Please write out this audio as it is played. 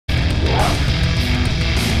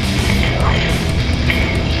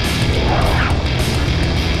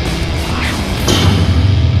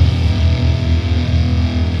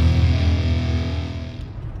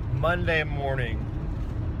morning,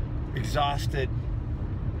 exhausted,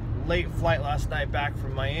 late flight last night back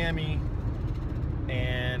from Miami,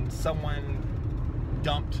 and someone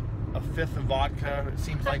dumped a fifth of vodka, it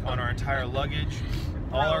seems like, on our entire luggage.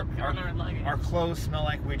 All our clothes smell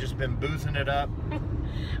like we just been boozing it up.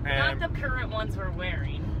 And not the current ones we're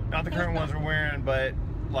wearing. Not the current ones we're wearing, but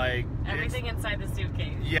like everything inside the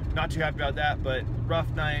suitcase. Yeah, not too happy about that, but rough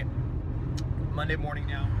night. Monday morning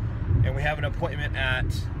now, and we have an appointment at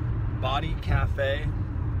Body Cafe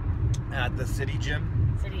at the City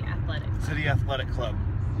Gym. City Athletic Club.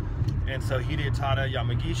 And so Hidetada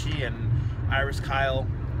Yamagishi and Iris Kyle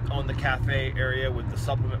own the cafe area with the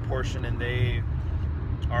supplement portion, and they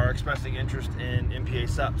are expressing interest in MPA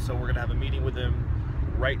Sup. So we're gonna have a meeting with them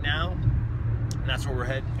right now, and that's where we're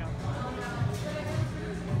heading.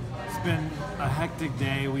 It's been a hectic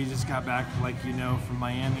day. We just got back, like you know, from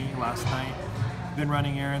Miami last night. Been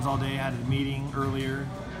running errands all day, had a meeting earlier,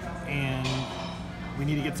 and we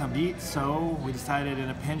need to get something to eat, so we decided in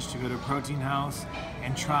a pinch to go to a protein house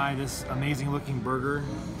and try this amazing looking burger.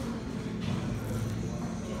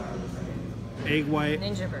 Egg white,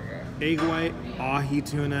 Ninja burger. Egg white, ahi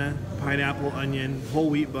tuna, pineapple, onion, whole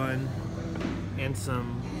wheat bun, and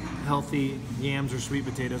some healthy yams or sweet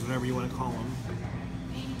potatoes, whatever you want to call them.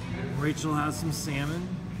 Rachel has some salmon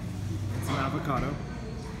and some avocado.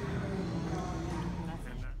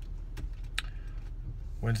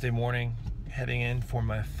 Wednesday morning, heading in for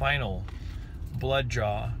my final blood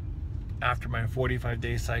draw after my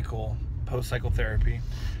 45-day cycle, post-cycle therapy,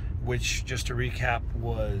 which, just to recap,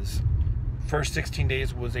 was first 16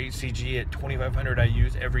 days was HCG at 2,500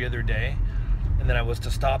 IUs every other day, and then I was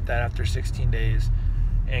to stop that after 16 days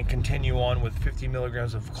and continue on with 50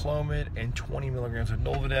 milligrams of Clomid and 20 milligrams of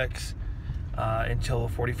Nolvadex until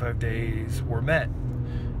the 45 days were met.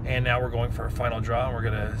 And now we're going for a final draw, and we're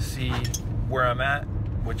gonna see where I'm at,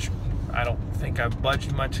 which I don't think I've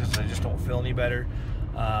budged much because I just don't feel any better.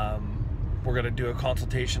 We're gonna do a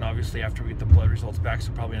consultation obviously after we get the blood results back,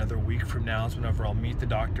 so probably another week from now is whenever I'll meet the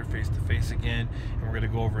doctor face to face again, and we're gonna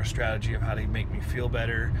go over a strategy of how to make me feel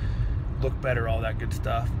better, look better, all that good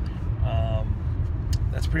stuff.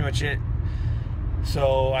 That's pretty much it.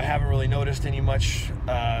 So I haven't really noticed any much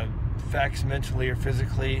effects mentally or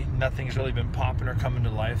physically. Nothing's really been popping or coming to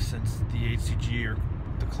life since the HCG or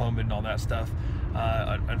the Clomid and all that stuff,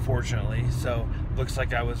 unfortunately. So looks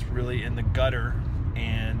like I was really in the gutter,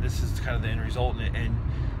 and this is kind of the end result. And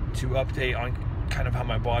to update on kind of how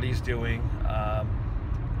my body's doing,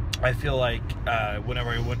 I feel like whenever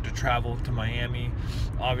I went to travel to Miami,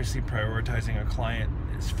 obviously prioritizing a client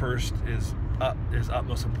is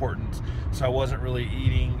utmost importance. So I wasn't really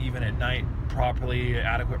eating even at night properly,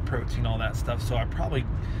 adequate protein, all that stuff. So I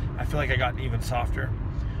feel like I got even softer.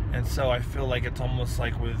 And so I feel like it's almost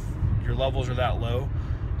like with your levels are that low,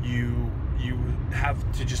 you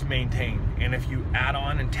have to just maintain. And if you add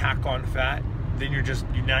on and tack on fat, then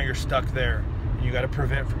now you're stuck there. And you got to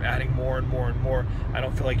prevent from adding more and more and more. I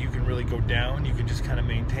don't feel like you can really go down. You can just kind of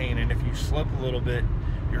maintain. And if you slip a little bit,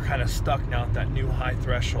 you're kind of stuck now at that new high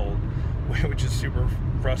threshold, which is super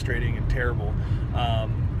frustrating and terrible.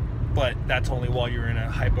 But that's only while you're in a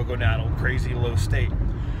hypogonadal, crazy low state.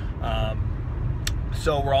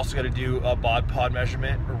 So we're also going to do a bod pod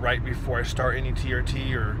measurement right before I start any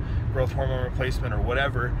TRT or growth hormone replacement or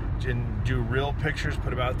whatever, and do real pictures,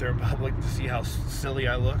 put them out there in public to see how silly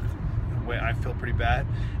I look. I feel pretty bad,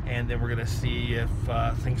 and then we're going to see if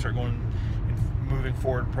things are moving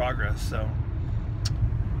forward progress. So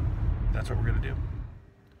that's what we're going to do.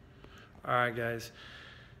 All right, guys,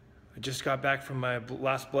 I just got back from my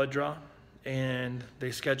last blood draw, and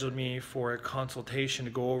they scheduled me for a consultation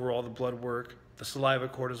to go over all the blood work, the saliva,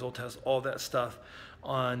 cortisol test, all that stuff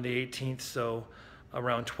on the 18th, so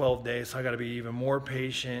around 12 days. So I got to be even more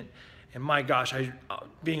patient. And my gosh,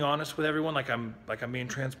 being honest with everyone, like I'm being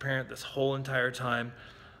transparent this whole entire time.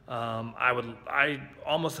 I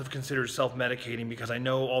almost have considered self-medicating because I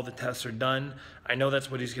know all the tests are done. I know that's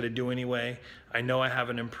what he's going to do anyway. I know I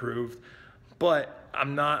haven't improved, but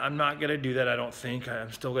I'm not going to do that. I don't think.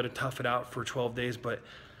 I'm still going to tough it out for 12 days, but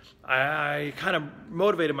I kind of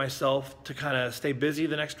motivated myself to kind of stay busy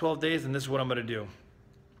the next 12 days, and this is what I'm going to do.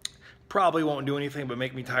 Probably won't do anything but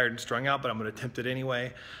make me tired and strung out, but I'm going to attempt it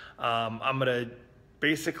anyway. I'm going to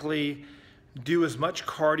basically do as much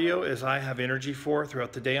cardio as I have energy for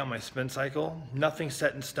throughout the day on my spin cycle. Nothing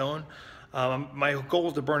set in stone. My goal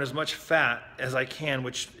is to burn as much fat as I can,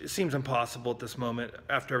 which seems impossible at this moment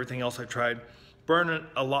after everything else I've tried. Burn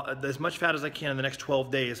as much fat as I can in the next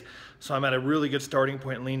 12 days. So I'm at a really good starting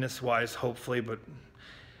point leanness-wise, hopefully, but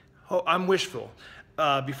I'm wishful.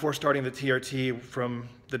 before starting the TRT from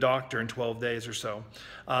the doctor in 12 days or so.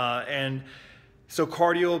 And so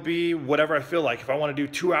cardio will be whatever I feel like. If I want to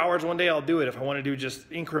do 2 hours one day, I'll do it. If I want to do just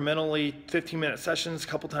incrementally 15-minute sessions a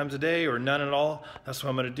couple times a day or none at all, that's what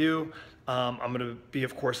I'm going to do. I'm going to be,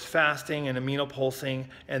 of course, fasting and aminopulsing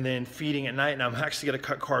and then feeding at night. And I'm actually going to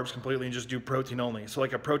cut carbs completely and just do protein only. So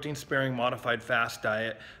like a protein-sparing modified fast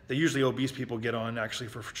diet that usually obese people get on actually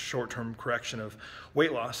for short-term correction of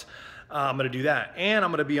weight loss. I'm going to do that. And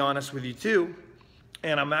I'm going to be honest with you too.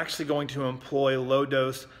 And I'm actually going to employ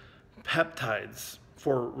low-dose peptides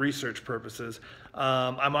for research purposes.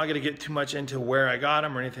 I'm not going to get too much into where I got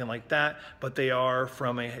them or anything like that, but they are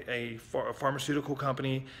from a pharmaceutical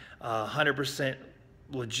company, 100%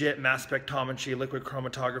 legit mass spectrometry, liquid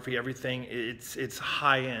chromatography, everything. It's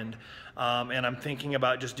high end. And I'm thinking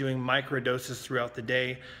about just doing micro doses throughout the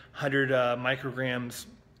day, 100 micrograms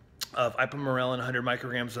of ipamorelin, 100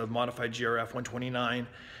 micrograms of modified GRF 129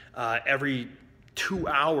 every 2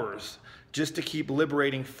 hours, just to keep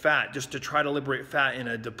liberating fat, just to try to liberate fat in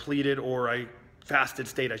a depleted or a fasted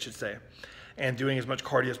state, I should say, and doing as much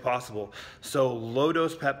cardio as possible. So low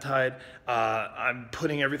dose peptide, I'm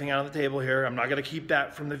putting everything out on the table here. I'm not going to keep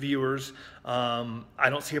that from the viewers. I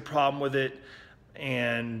don't see a problem with it.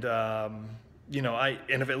 And, you know,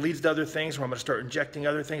 and if it leads to other things where I'm going to start injecting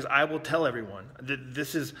other things, I will tell everyone.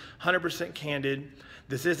 This is 100% candid.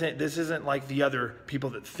 This isn't like the other people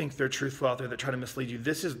that think they're truthful out there that try to mislead you.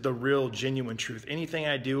 This is the real, genuine truth. Anything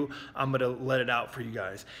I do, I'm going to let it out for you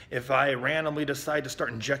guys. If I randomly decide to start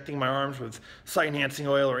injecting my arms with site-enhancing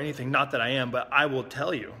oil or anything, not that I am, but I will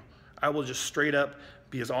tell you. I will just straight up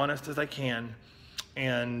be as honest as I can.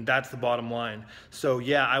 And that's the bottom line. So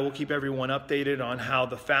yeah, I will keep everyone updated on how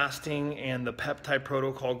the fasting and the peptide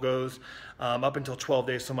protocol goes up until 12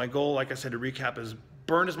 days. So my goal, like I said, to recap, is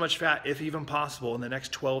burn as much fat, if even possible, in the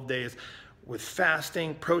next 12 days with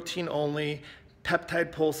fasting, protein only,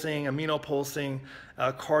 peptide pulsing, amino pulsing,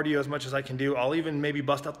 cardio as much as I can do. I'll even maybe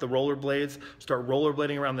bust up the rollerblades, start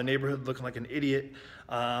rollerblading around the neighborhood looking like an idiot.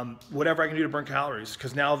 Whatever I can do to burn calories.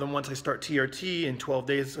 Because now then once I start TRT in 12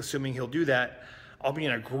 days, assuming he'll do that, I'll be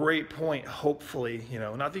in a great point, hopefully. You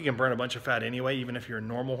know, not that you can burn a bunch of fat anyway, even if you're in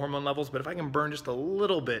normal hormone levels, but if I can burn just a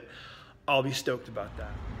little bit, I'll be stoked about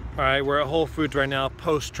that. All right, we're at Whole Foods right now,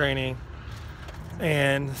 post-training.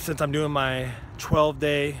 And since I'm doing my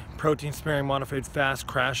 12-day protein-sparing modified fast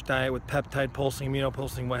crash diet with peptide pulsing, amino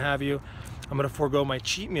pulsing, what have you, I'm gonna forego my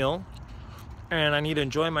cheat meal. And I need to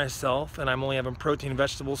enjoy myself, and I'm only having protein and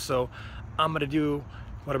vegetables, so I'm gonna do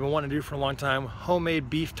what I've been wanting to do for a long time, homemade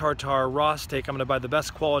beef tartare raw steak. I'm gonna buy the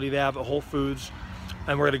best quality they have at Whole Foods,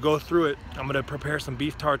 and we're gonna go through it. I'm gonna prepare some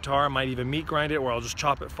beef tartare. I might even meat grind it, or I'll just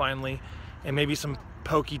chop it finely, and maybe some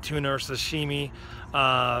poke tuna or sashimi.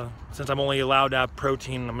 Since I'm only allowed to have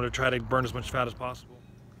protein, I'm gonna try to burn as much fat as possible.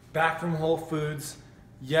 Back from Whole Foods.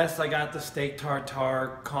 Yes, I got the steak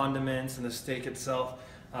tartare, condiments, and the steak itself.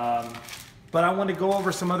 But I want to go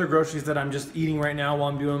over some other groceries that I'm just eating right now while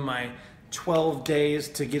I'm doing my 12 days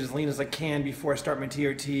to get as lean as I can before I start my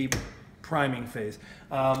TRT priming phase.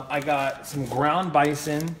 I got some ground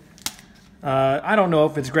bison. I don't know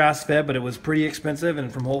if it's grass-fed, but it was pretty expensive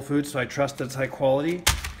and from Whole Foods, so I trust that it's high quality.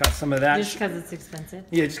 Got some of that. Just because it's expensive?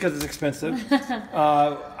 Yeah, just because it's expensive.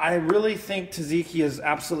 I really think tzatziki is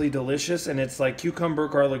absolutely delicious, and it's like cucumber,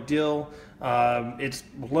 garlic, dill. It's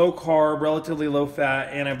low carb, relatively low fat,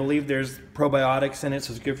 and I believe there's probiotics in it,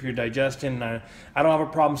 so it's good for your digestion. I don't have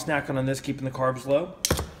a problem snacking on this, keeping the carbs low.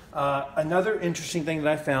 Another interesting thing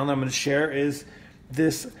that I found that I'm going to share is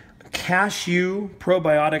this cashew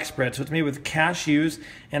probiotic spread. So it's made with cashews,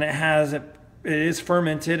 and it is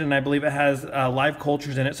fermented, and I believe it has live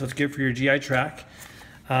cultures in it, so it's good for your GI tract.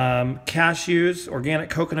 Cashews, organic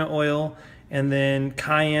coconut oil, and then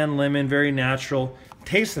cayenne, lemon, very natural.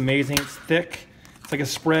 Tastes amazing. It's thick. It's like a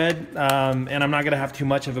spread, and I'm not going to have too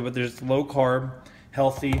much of it, but there's low carb,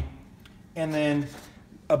 healthy. And then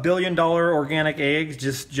 $1 billion organic eggs,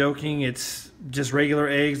 just joking. It's just regular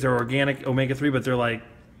eggs. They're organic omega-3, but they're like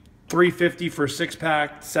 $3.50 for a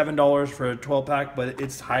 6-pack, $7 for a 12-pack, but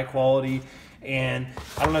it's high quality. And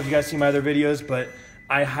I don't know if you guys see my other videos, but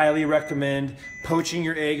I highly recommend poaching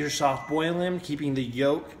your eggs or soft boiling them, keeping the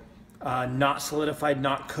yolk not solidified,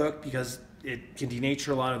 not cooked, because it can denature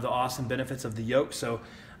a lot of the awesome benefits of the yolk. So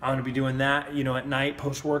I'm going to be doing that, you know, at night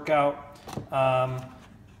post-workout.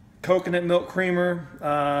 Coconut milk creamer,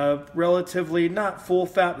 relatively not full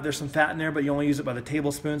fat, but there's some fat in there, but you only use it by the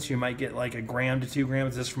tablespoon, so you might get like 1 gram to 2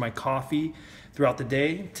 grams. This is for my coffee throughout the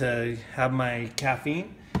day to have my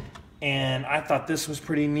caffeine. And I thought this was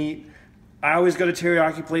pretty neat. I always go to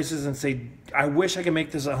teriyaki places and say, I wish I could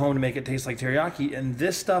make this at home to make it taste like teriyaki. And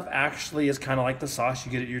this stuff actually is kind of like the sauce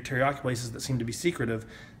you get at your teriyaki places that seem to be secretive.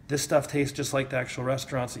 This stuff tastes just like the actual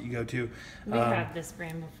restaurants that you go to. We've had this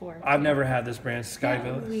brand before. I've never had this brand,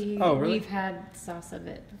 Skyville. Really? We've had sauce of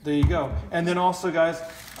it. There you go. And then also, guys,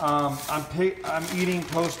 I'm eating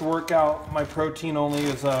post-workout. My protein only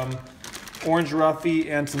is orange roughy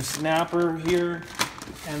and some snapper here,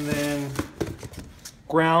 and then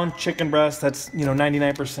ground chicken breast. That's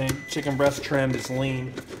 99% chicken breast trimmed. It's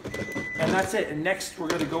lean, and that's it. And next, we're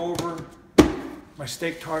gonna go over my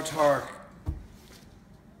steak tartare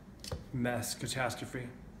mess catastrophe.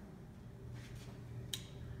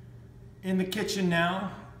 In the kitchen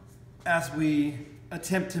now, as we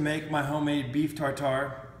attempt to make my homemade beef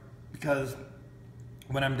tartare, because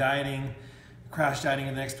when I'm dieting, crash dieting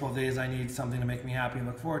in the next 12 days, I need something to make me happy and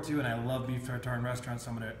look forward to, and I love beef tartare in restaurants,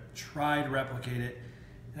 so I'm gonna try to replicate it,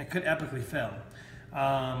 and I could epically fail.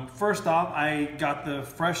 First off, I got the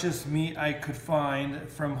freshest meat I could find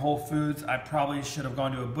from Whole Foods. I probably should have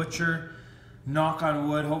gone to a butcher. Knock on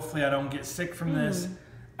wood, hopefully I don't get sick from this.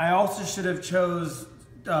 I also should have chose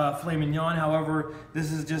filet mignon. However,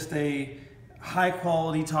 this is just a high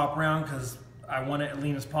quality top round because I want it as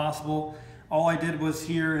lean as possible. All I did was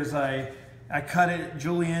here is I cut it,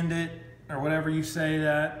 julienned it, or whatever you say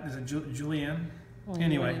that. Is it julienne? Well,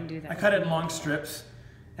 anyway, I cut it in long strips,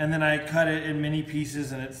 and then I cut it in mini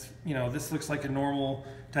pieces, and it's, this looks like a normal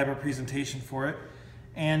type of presentation for it.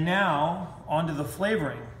 And now, onto the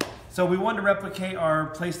flavoring. So we wanted to replicate our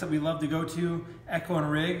place that we love to go to, Echo and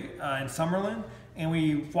Rig in Summerlin, and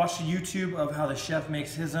we watched a YouTube of how the chef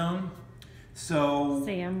makes his own. So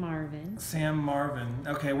Sam Marvin.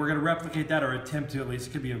 Okay, we're gonna replicate that, or attempt to at least.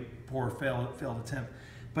 It could be a poor failed attempt.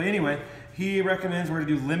 But anyway, he recommends we're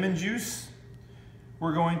gonna do lemon juice.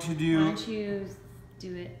 We're going to do. Why don't you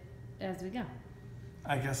do it as we go?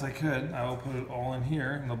 I guess I could. I will put it all in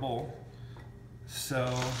here in the bowl. So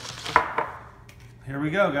here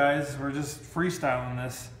we go, guys. We're just freestyling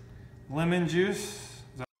this. Lemon juice.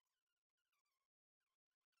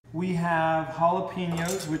 We have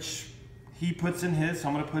jalapenos, which he puts in his, so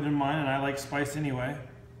I'm gonna put in mine, and I like spice anyway.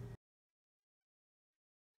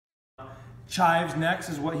 Chives next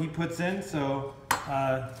is what he puts in, so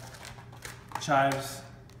chives,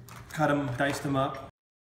 cut them, diced them up.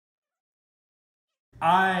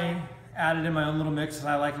 I added in my own little mix, and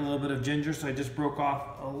I like a little bit of ginger, so I just broke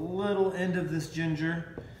off a little end of this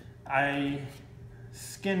ginger. I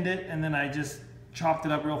skinned it, and then I just chopped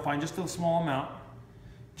it up real fine, just a small amount.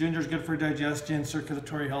 Ginger's good for digestion,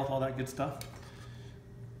 circulatory health, all that good stuff.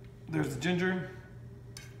 There's the ginger,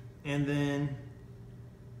 and then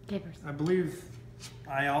capers. I believe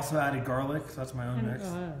I also added garlic, so that's my own mix.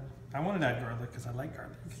 I wanted to add garlic because I like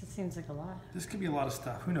garlic. This seems like a lot. This could be a lot of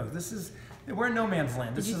stuff. Who knows? We're in no man's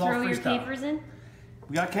land. This is all freestyle. Did you throw your capers in?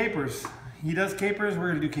 We got capers. He does capers. We're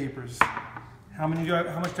gonna do capers. How much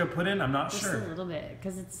do I put in? I'm not sure. Just a little bit,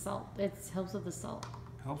 because it's salt. It helps with the salt.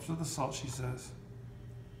 Helps with the salt, she says.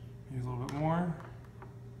 Maybe a little bit more.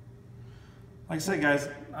 Like I said, guys,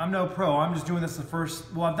 I'm no pro. I'm just doing this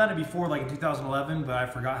I've done it before, like in 2011, but I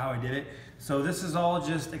forgot how I did it. So this is all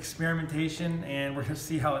just experimentation, and we're gonna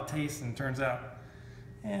see how it tastes and turns out.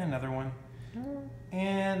 And another one.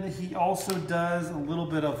 And he also does a little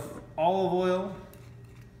bit of olive oil.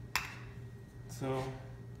 So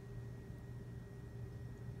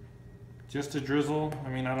just a drizzle. I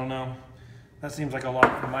mean, I don't know. That seems like a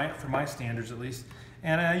lot for my standards, at least.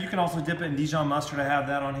 And you can also dip it in Dijon mustard. I have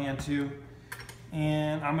that on hand too.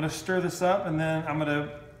 And I'm gonna stir this up, and then I'm gonna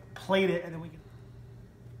plate it, and then we can.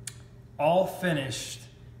 All finished.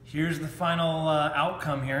 Here's the final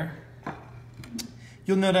outcome here.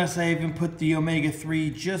 You'll notice I even put the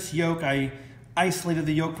omega-3 just yolk. I isolated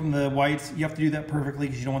the yolk from the whites. You have to do that perfectly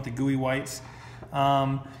because you don't want the gooey whites.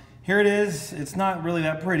 Here it is. It's not really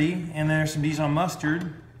that pretty. And there's some Dijon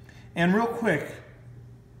mustard. And real quick,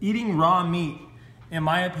 eating raw meat, in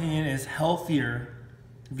my opinion, is healthier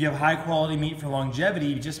if you have high quality meat for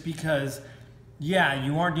longevity, just because, yeah,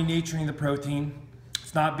 you aren't denaturing the protein.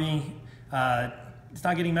 It's not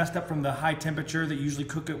getting messed up from the high temperature that you usually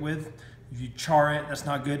cook it with. If you char it, that's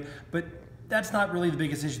not good. But that's not really the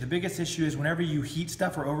biggest issue. The biggest issue is whenever you heat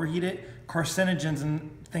stuff or overheat it, carcinogens and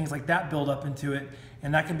things like that build up into it,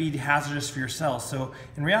 and that can be hazardous for your cells. So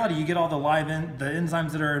in reality, you get all the the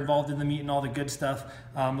enzymes that are involved in the meat and all the good stuff,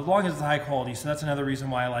 as long as it's high quality. So that's another reason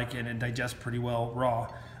why I like it, and it digests pretty well raw.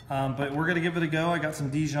 But we're gonna give it a go. I got some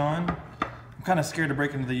Dijon. I'm kind of scared to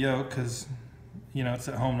break into the yolk because, it's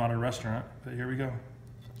at home, not a restaurant. But here we go.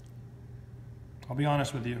 I'll be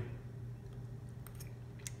honest with you.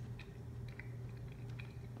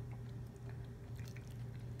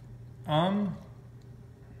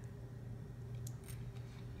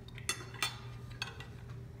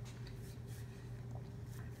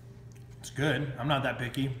 It's good. I'm not that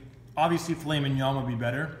picky. Obviously, filet mignon would be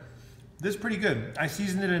better. This is pretty good. I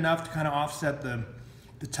seasoned it enough to kind of offset the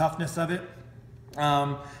toughness of it.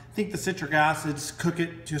 I think the citric acids cook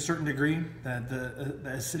it to a certain degree, the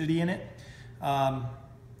acidity in it. I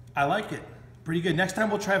like it. Pretty good. Next time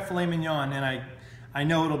we'll try filet mignon, and I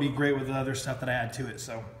know it'll be great with the other stuff that I add to it.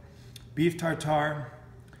 So, beef tartare,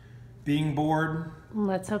 being bored.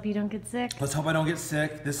 Let's hope you don't get sick. Let's hope I don't get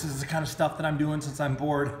sick. This is the kind of stuff that I'm doing since I'm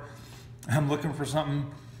bored. I'm looking for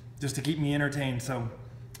something just to keep me entertained. So,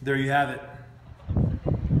 there you have it.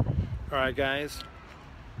 All right, guys.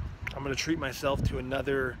 I'm gonna treat myself to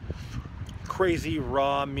another crazy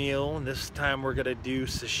raw meal. And this time we're gonna do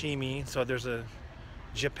sashimi. So there's a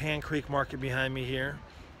Japan Creek market behind me here.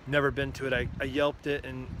 Never been to it. I Yelped it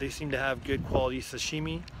and they seem to have good quality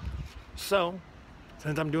sashimi. So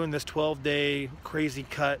since I'm doing this 12-day crazy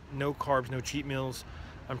cut, no carbs, no cheat meals,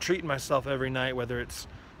 I'm treating myself every night, whether it's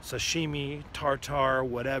sashimi, tartare,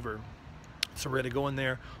 whatever. So we're gonna go in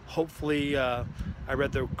there. Hopefully, I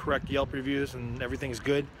read the correct Yelp reviews and everything's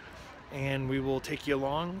good. And we will take you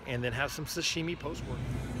along and then have some sashimi post-work.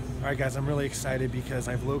 All right, guys, I'm really excited because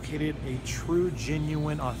I've located a true,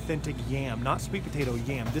 genuine, authentic yam, not sweet potato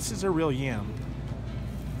yam. This is a real yam.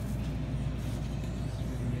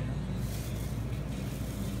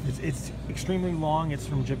 It's extremely long. It's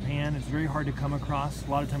from Japan. It's very hard to come across.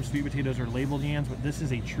 A lot of times sweet potatoes are labeled yams, but this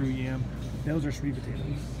is a true yam. Those are sweet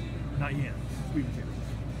potatoes, not yams, sweet potatoes.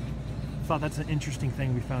 Thought that's an interesting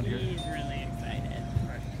thing we found here. He's really excited.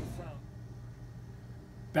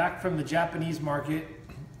 Back from the Japanese market,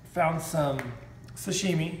 found some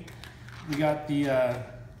sashimi. We got the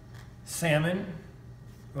salmon.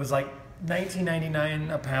 It was like $19.99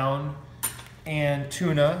 a pound, and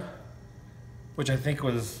tuna, which I think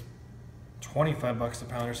was 25 bucks a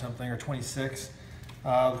pound or something, or 26.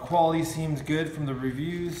 The quality seems good from the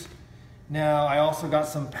reviews. Now I also got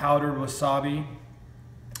some powdered wasabi.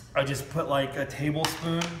 I just put like a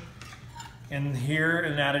tablespoon in here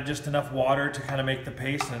and added just enough water to kind of make the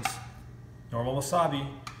paste, and it's normal wasabi.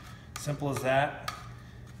 Simple as that.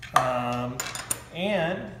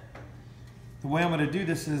 And the way I'm going to do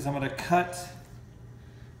this is I'm going to cut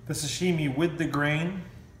the sashimi with the grain,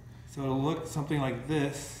 so it'll look something like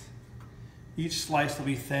this. Each slice will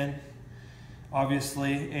be thin,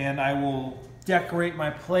 obviously, and I will decorate my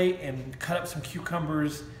plate and cut up some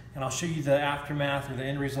cucumbers, and I'll show you the aftermath or the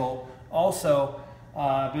end result. Also,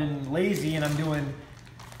 I've been lazy and I'm doing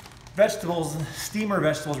vegetables, steamer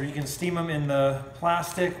vegetables, where you can steam them in the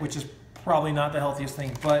plastic, which is probably not the healthiest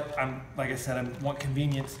thing, but like I said, I want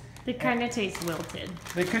convenience. They kind of taste wilted.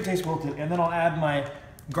 They could taste wilted. And then I'll add my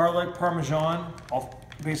garlic parmesan. I'll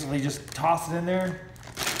basically just toss it in there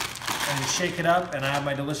and shake it up, and I have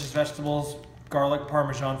my delicious vegetables, garlic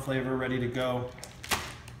parmesan flavor ready to go.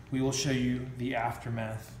 We will show you the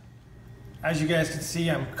aftermath. As you guys can see,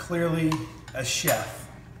 I'm clearly a chef.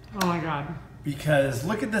 Oh my God. Because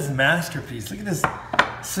look at this masterpiece. Look at this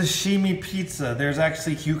sashimi pizza. There's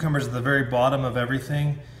actually cucumbers at the very bottom of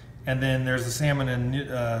everything. And then there's the salmon and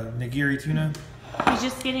nigiri tuna. He's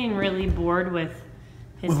just getting really bored with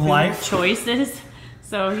his food life choices.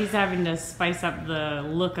 So he's having to spice up the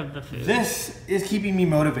look of the food. This is keeping me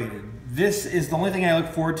motivated. This is the only thing I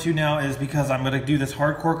look forward to now, is because I'm going to do this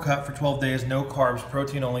hardcore cut for 12 days, no carbs,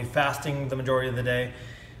 protein only, fasting the majority of the day.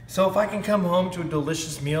 So if I can come home to a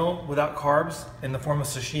delicious meal without carbs in the form of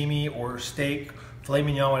sashimi or steak, filet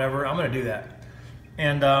mignon, whatever, I'm going to do that.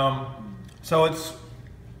 And so it's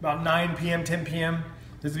about 9 p.m., 10 p.m.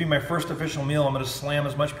 This will be my first official meal. I'm going to slam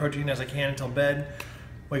as much protein as I can until bed.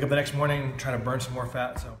 Wake up the next morning and try to burn some more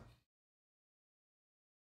fat. So.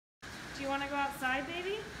 Do you want to go outside,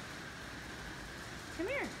 baby? Come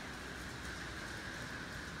here.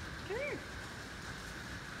 Come here.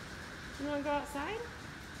 You want to go outside?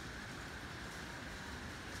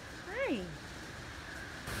 Hi.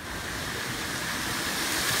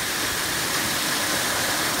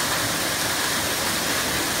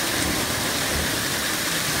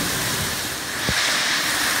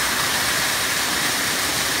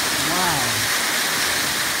 Wow.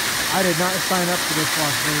 I did not sign up for this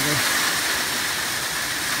Las Vegas.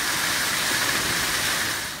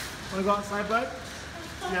 Want to go outside, bud?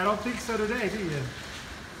 Yeah, I don't think so today, do you?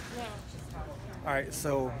 No. All right,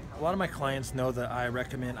 so a lot of my clients know that I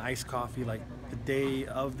recommend iced coffee like the day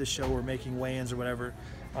of the show we're making weigh-ins or whatever.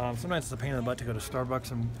 Sometimes it's a pain in the butt to go to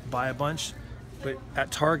Starbucks and buy a bunch, but at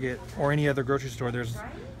Target or any other grocery store, there's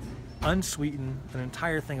unsweetened, an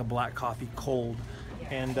entire thing of black coffee cold.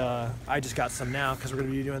 and I just got some now because we're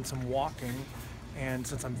going to be doing some walking. And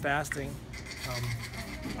since I'm fasting,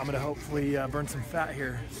 I'm going to hopefully burn some fat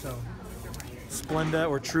here. So Splenda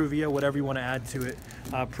or Truvia, whatever you want to add to it.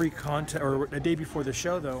 Pre-contest or a day before the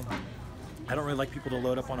show, though, I don't really like people to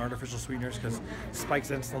load up on artificial sweeteners because it spikes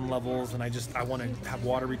insulin levels, and I want to have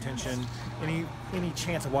water retention. Any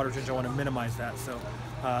chance of water retention, I want to minimize that. So,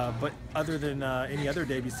 but other than any other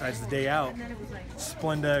day besides the day out,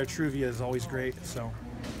 Splenda or Truvia is always great. So,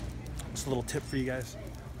 just a little tip for you guys.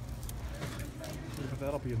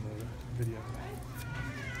 That'll be in the video.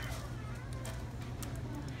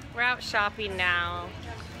 We're out shopping now.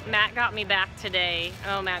 Matt got me back today.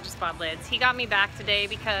 Oh, Matt just bought lids. He got me back today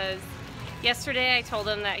because yesterday I told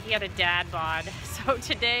him that he had a dad bod. So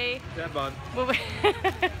today... Dad bod.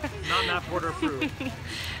 Not Matt Porter approved.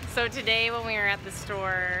 So today when we were at the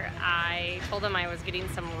store, I told him I was getting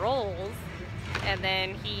some rolls. And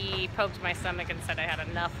then he poked my stomach and said I had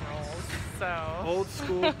enough rolls. So... Old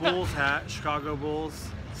school Bulls hat, Chicago Bulls,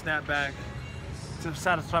 snapback. To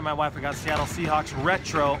satisfy my wife, I got Seattle Seahawks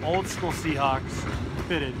retro, old school Seahawks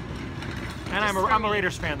fitted. And I'm a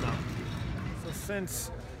Raiders fan though. So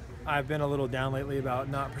since I've been a little down lately about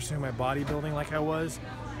not pursuing my bodybuilding like I was,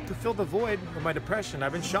 to fill the void of my depression,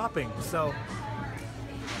 I've been shopping. So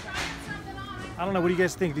I don't know, what do you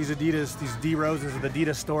guys think? These Adidas, these D Roses at the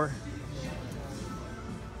Adidas store?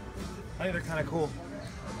 I think they're kind of cool.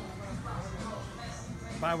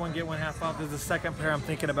 Buy one, get one half off. This is the second pair I'm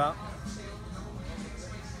thinking about.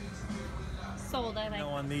 Sold, I think. No,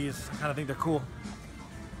 on these, I kind of think they're cool.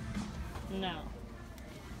 No.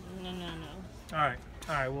 No. All right,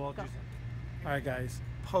 well, all right, guys.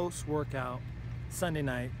 Post-workout, Sunday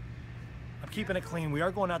night. I'm keeping it clean. We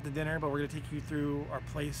are going out to dinner, but we're gonna take you through our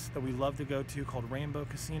place that we love to go to called Rainbow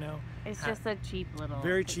Casino. It's just a cheap little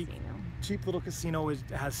very casino. cheap little casino. It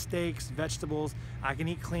has steaks, vegetables. I can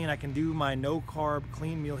eat clean. I can do my no-carb,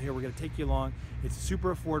 clean meal here. We're gonna take you along. It's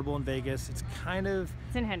super affordable in Vegas. It's kind of...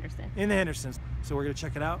 It's in Henderson. In the Hendersons. So we're gonna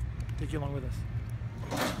check it out. Take you along with us.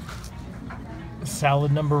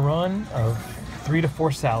 Salad number one of 3 to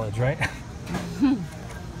 4 salads, right?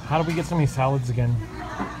 How do we get so many salads again?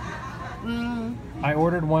 I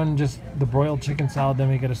ordered one, just the broiled chicken salad, then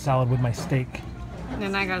we get a salad with my steak. And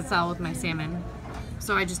then I got a salad with my salmon.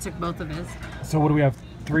 So I just took both of his. So what do we have,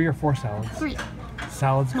 3 or 4 salads? 3.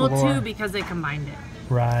 Salads galore? Well, 2 because they combined it.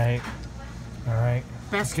 Right. All right.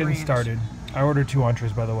 Best Just getting started. I ordered 2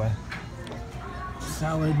 entrees, by the way.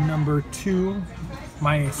 Salad number 2,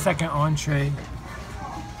 my second entree.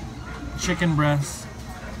 Chicken breast,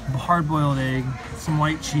 hard-boiled egg, some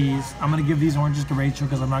white cheese. I'm gonna give these oranges to Rachel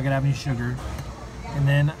because I'm not gonna have any sugar. And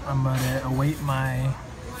then I'm gonna await my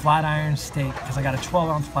flat iron steak because I got a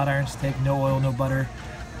 12-ounce flat iron steak, no oil, no butter,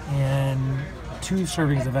 and 2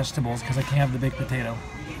 servings of vegetables because I can't have the baked potato.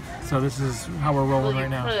 So this is how we're rolling right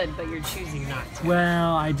now. Well, you could, but you're choosing not to.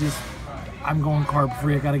 Well, I'm going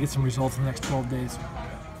carb-free. I gotta get some results in the next 12 days.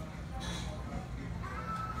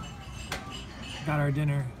 Got our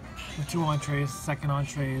dinner with 2 entrees. Second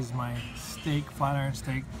entree is my steak, flat iron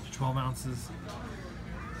steak, 12 ounces.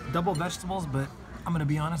 Double vegetables, but I'm gonna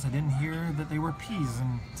be honest, I didn't hear that they were peas,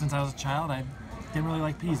 and since I was a child, I didn't really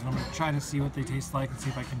like peas, but I'm gonna try to see what they taste like and see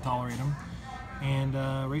if I can tolerate them. And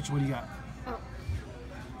Rachel, what do you got?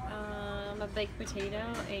 A baked potato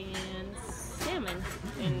and salmon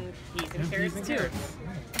and peas and carrots too.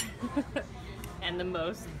 And the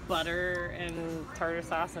most butter and tartar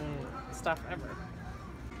sauce and stuff ever.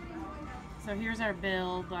 So here's our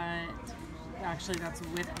bill, but actually that's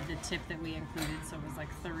with the tip that we included, so it was like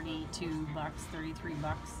 $32,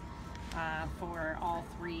 $33 for all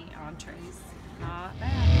 3 entrees. Not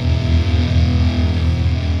bad.